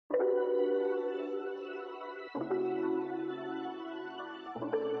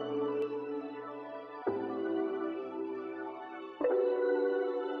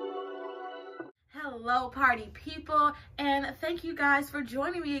party people, and thank you guys for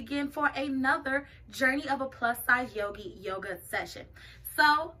joining me again for another Journey of a Plus Size Yogi yoga session.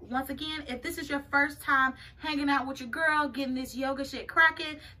 So once again, if this is your first time hanging out with your girl, getting this yoga shit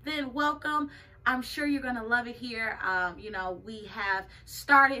cracking, then welcome. I'm sure you're gonna love it here. You know, we have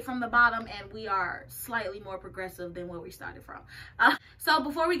started from the bottom and we are slightly more progressive than where we started from. So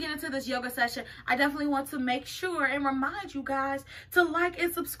before we get into this yoga session, I definitely want to make sure and remind you guys to like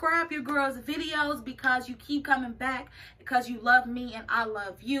and subscribe your girls' videos, because you keep coming back, because you love me and I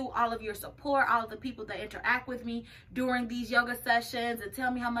love you. All of your support, all of the people that interact with me during these yoga sessions and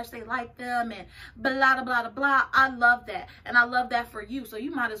tell me how much they like them and blah, blah, blah, blah. I love that. And I love that for you. So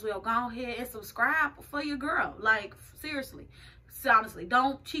you might as well go ahead and subscribe for your girl. Like, seriously. Honestly,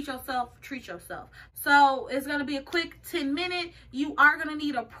 don't cheat yourself, treat yourself. So it's going to be a quick 10-minute. You are going to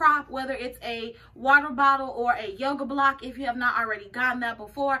need a prop, whether it's a water bottle or a yoga block. If you have not already gotten that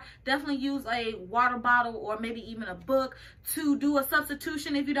before, definitely use a water bottle or maybe even a book to do a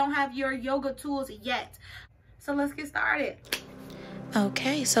substitution if you don't have your yoga tools yet. So let's get started.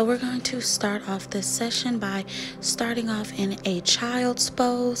 Okay, so we're going to start off this session by starting off in a child's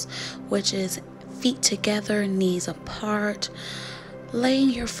pose, which is feet together, knees apart, laying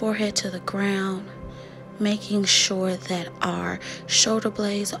your forehead to the ground, making sure that our shoulder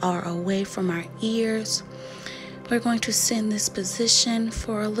blades are away from our ears. We're going to sit in this position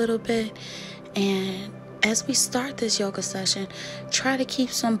for a little bit, and as we start this yoga session, try to keep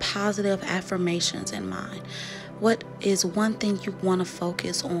some positive affirmations in mind. What is one thing you want to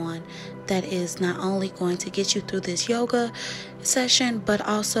focus on that is not only going to get you through this yoga session, but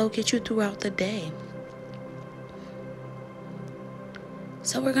also get you throughout the day?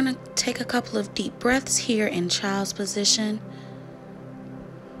 So we're going to take a couple of deep breaths here in child's position.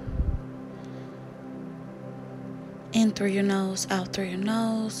 In through your nose, out through your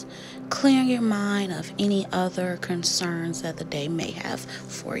nose, clearing your mind of any other concerns that the day may have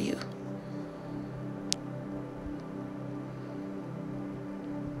for you.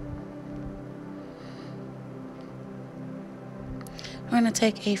 We're going to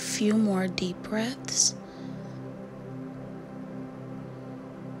take a few more deep breaths.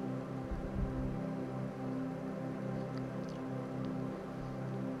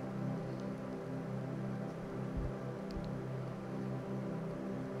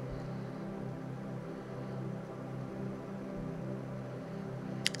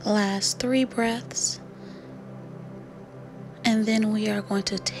 Last 3 breaths. And then we are going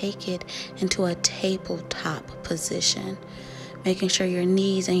to take it into a tabletop position, making sure your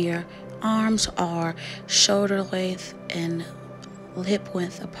knees and your arms are shoulder width and hip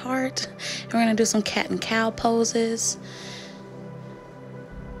width apart. And we're going to do some cat and cow poses.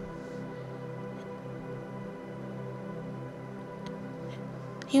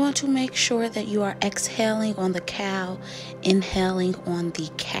 You want to make sure that you are exhaling on the cow, inhaling on the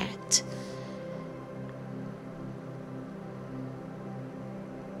cat.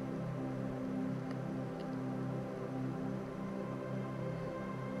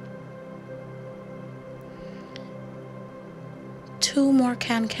 Two more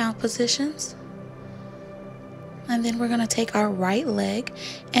cat and cow positions. And then we're going to take our right leg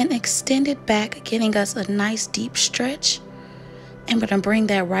and extend it back, getting us a nice deep stretch. And we're going to bring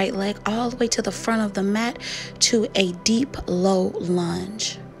that right leg all the way to the front of the mat to a deep low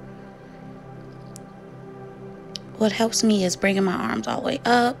lunge. What helps me is bringing my arms all the way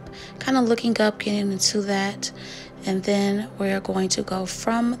up, kind of looking up, getting into that. And then we're going to go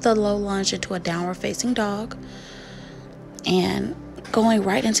from the low lunge into a downward facing dog. And going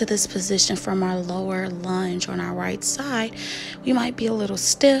right into this position from our lower lunge on our right side, we might be a little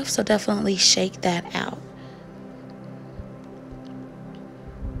stiff, so definitely shake that out.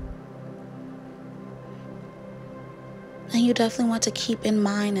 And you definitely want to keep in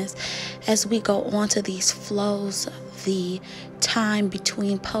mind as we go on to these flows, the time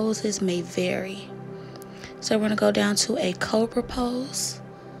between poses may vary. So we're going to go down to a cobra pose.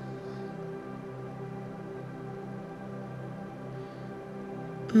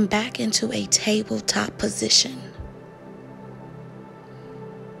 Back into a tabletop position.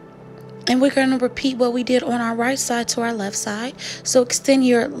 And we're going to repeat what we did on our right side to our left side. So extend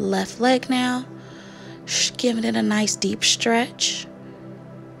your left leg now, giving it a nice deep stretch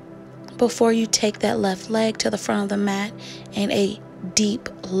before you take that left leg to the front of the mat and a deep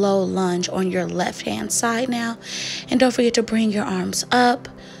low lunge on your left hand side now. And don't forget to bring your arms up.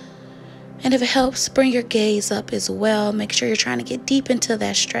 And if it helps, bring your gaze up as well. Make sure you're trying to get deep into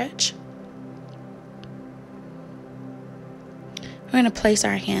that stretch. We're going to place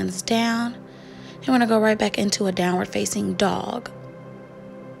our hands down. And we're going to go right back into a downward facing dog.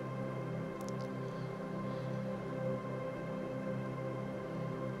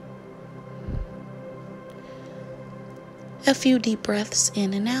 A few deep breaths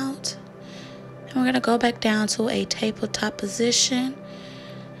in and out. And we're going to go back down to a tabletop position,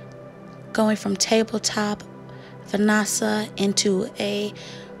 going from tabletop Vinyasa into a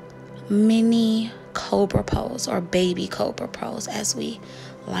mini cobra pose, or baby cobra pose as we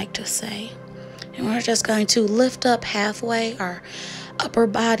like to say. And we're just going to lift up halfway our upper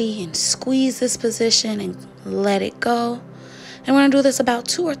body and squeeze this position and let it go. And we're going to do this about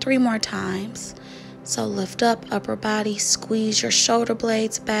 2 or 3 more times. So lift up upper body, squeeze your shoulder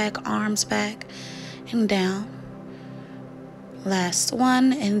blades back, arms back and down. Last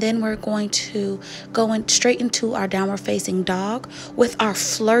one, and then we're going to go straight into our downward facing dog with our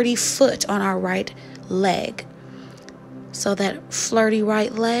flirty foot on our right leg. So that flirty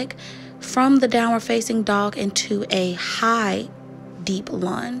right leg from the downward facing dog into a high deep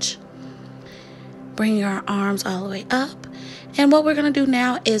lunge. Bring our arms all the way up. And what we're going to do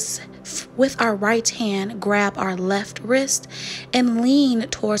now is with our right hand, grab our left wrist and lean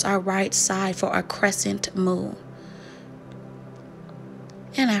towards our right side for a crescent moon.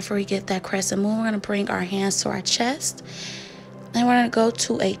 And after we get that crescent moon, we're going to bring our hands to our chest. And we're going to go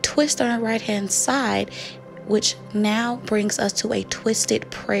to a twist on our right hand side, which now brings us to a twisted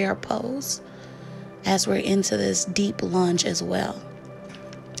prayer pose as we're into this deep lunge as well.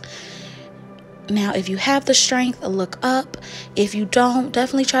 Now, if you have the strength, look up. If you don't,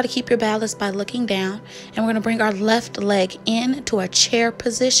 definitely try to keep your balance by looking down. And we're going to bring our left leg into a chair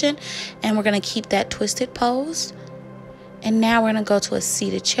position, and we're going to keep that twisted pose. And now we're going to go to a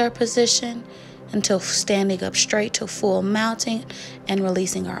seated chair position until standing up straight to full mounting and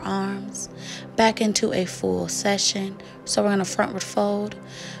releasing our arms. Back into a full session. So we're going to frontward fold.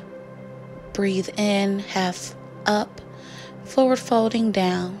 Breathe in, half up, forward folding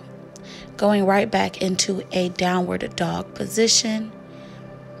down. Going right back into a downward dog position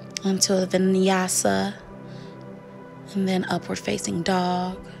until the vinyasa, and then upward facing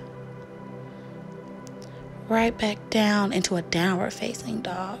dog. Right back down into a downward facing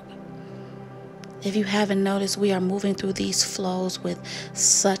dog. If you haven't noticed, we are moving through these flows with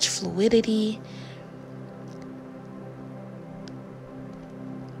such fluidity.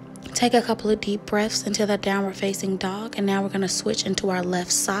 Take a couple of deep breaths into that downward facing dog, and now we're going to switch into our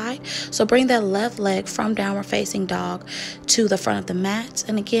left side. So bring that left leg from downward facing dog to the front of the mat,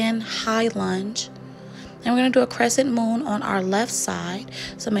 and again, high lunge. And we're going to do a crescent moon on our left side.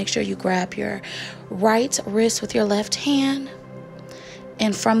 So make sure you grab your right wrist with your left hand.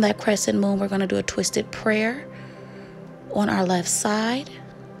 And from that crescent moon, we're going to do a twisted prayer on our left side.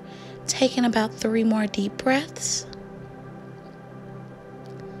 Taking about 3 more deep breaths.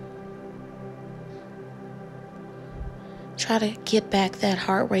 Try to get back that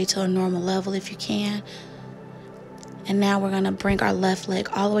heart rate to a normal level if you can. And now we're going to bring our left leg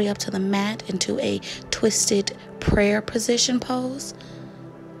all the way up to the mat into a twisted prayer position pose.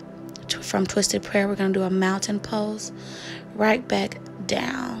 From twisted prayer, we're going to do a mountain pose. Right back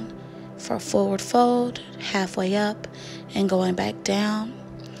down for a forward fold, halfway up and going back down.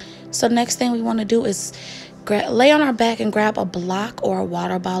 So next thing we want to do is lay on our back and grab a block or a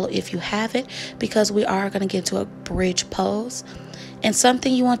water bottle if you have it, because we are going to get to a bridge pose. And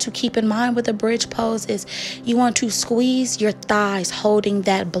something you want to keep in mind with the bridge pose is you want to squeeze your thighs holding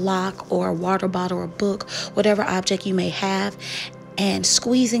that block or a water bottle or book, whatever object you may have, and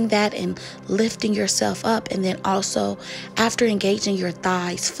squeezing that and lifting yourself up. And then also, after engaging your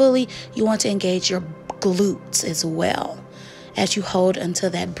thighs fully, you want to engage your glutes as well as you hold into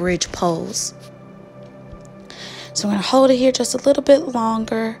that bridge pose. So we're going to hold it here just a little bit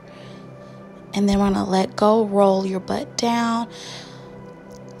longer, and then we're going to let go, roll your butt down,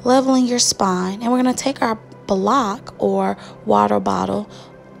 leveling your spine. And we're going to take our block or water bottle,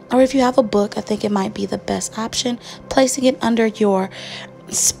 or if you have a book, I think it might be the best option, placing it under your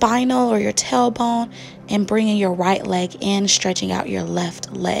spinal or your tailbone and bringing your right leg in, stretching out your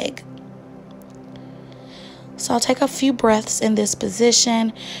left leg. So I'll take a few breaths in this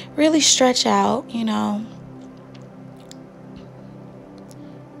position, really stretch out,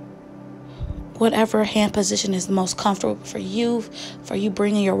 whatever hand position is the most comfortable for you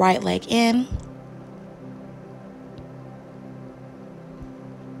bringing your right leg in.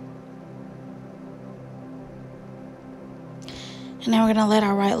 And now we're going to let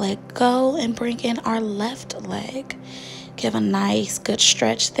our right leg go and bring in our left leg. Give a nice, good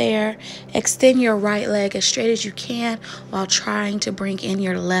stretch there. Extend your right leg as straight as you can while trying to bring in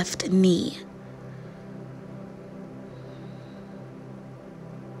your left knee.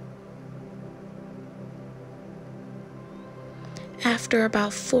 After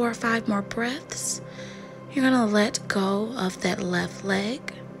about 4 or 5 more breaths, you're going to let go of that left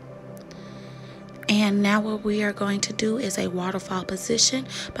leg. And now what we are going to do is a waterfall position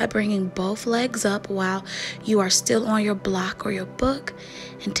by bringing both legs up while you are still on your block or your book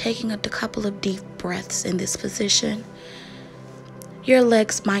and taking a couple of deep breaths in this position. Your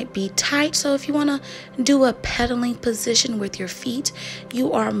legs might be tight, so if you want to do a pedaling position with your feet,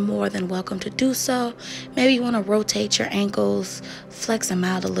 you are more than welcome to do so. Maybe you want to rotate your ankles, flex them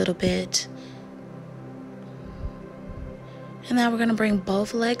out a little bit. And now we're going to bring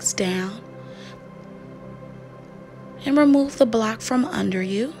both legs down and remove the block from under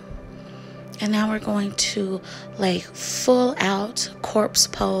you. And now we're going to lay full out corpse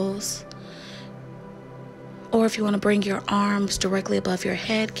pose. Or if you want to bring your arms directly above your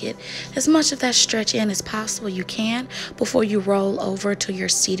head, get as much of that stretch in as possible you can before you roll over to your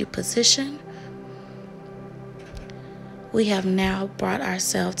seated position. We have now brought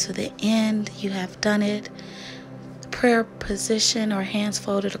ourselves to the end. You have done it. Prayer position or hands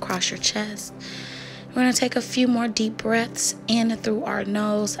folded across your chest. We're going to take a few more deep breaths in through our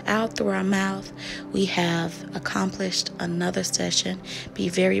nose, out through our mouth. We have accomplished another session. Be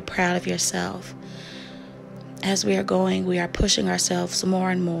very proud of yourself. As we are going, we are pushing ourselves more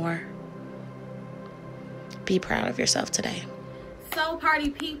and more. Be proud of yourself today. So, party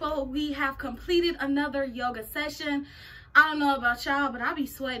people, we have completed another yoga session. I don't know about y'all, but I be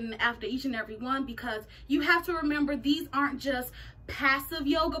sweating after each and every one, because you have to remember these aren't just passive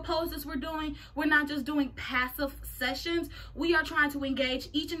yoga poses we're doing. We're not just doing passive sessions. We are trying to engage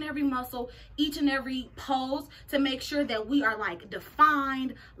each and every muscle, each and every pose to make sure that we are like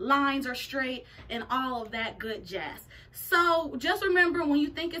defined, lines are straight, and all of that good jazz. So just remember, when you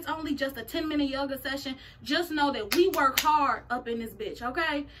think it's only just a 10-minute yoga session, just know that we work hard up in this bitch,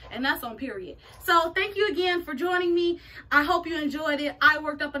 okay? And that's on period. So thank you again for joining me. I hope you enjoyed it. I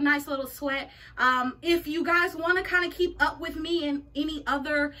worked up a nice little sweat. If you guys want to kind of keep up with me and any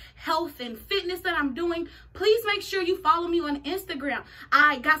other health and fitness that I'm doing, please make sure you follow me on Instagram.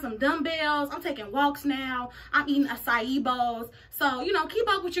 I got some dumbbells. I'm taking walks now. I'm eating acai bowls. So, you know, keep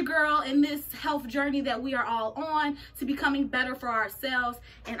up with your girl in this health journey that we are all on to becoming better for ourselves.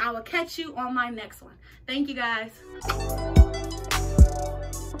 And I will catch you on my next one. Thank you, guys.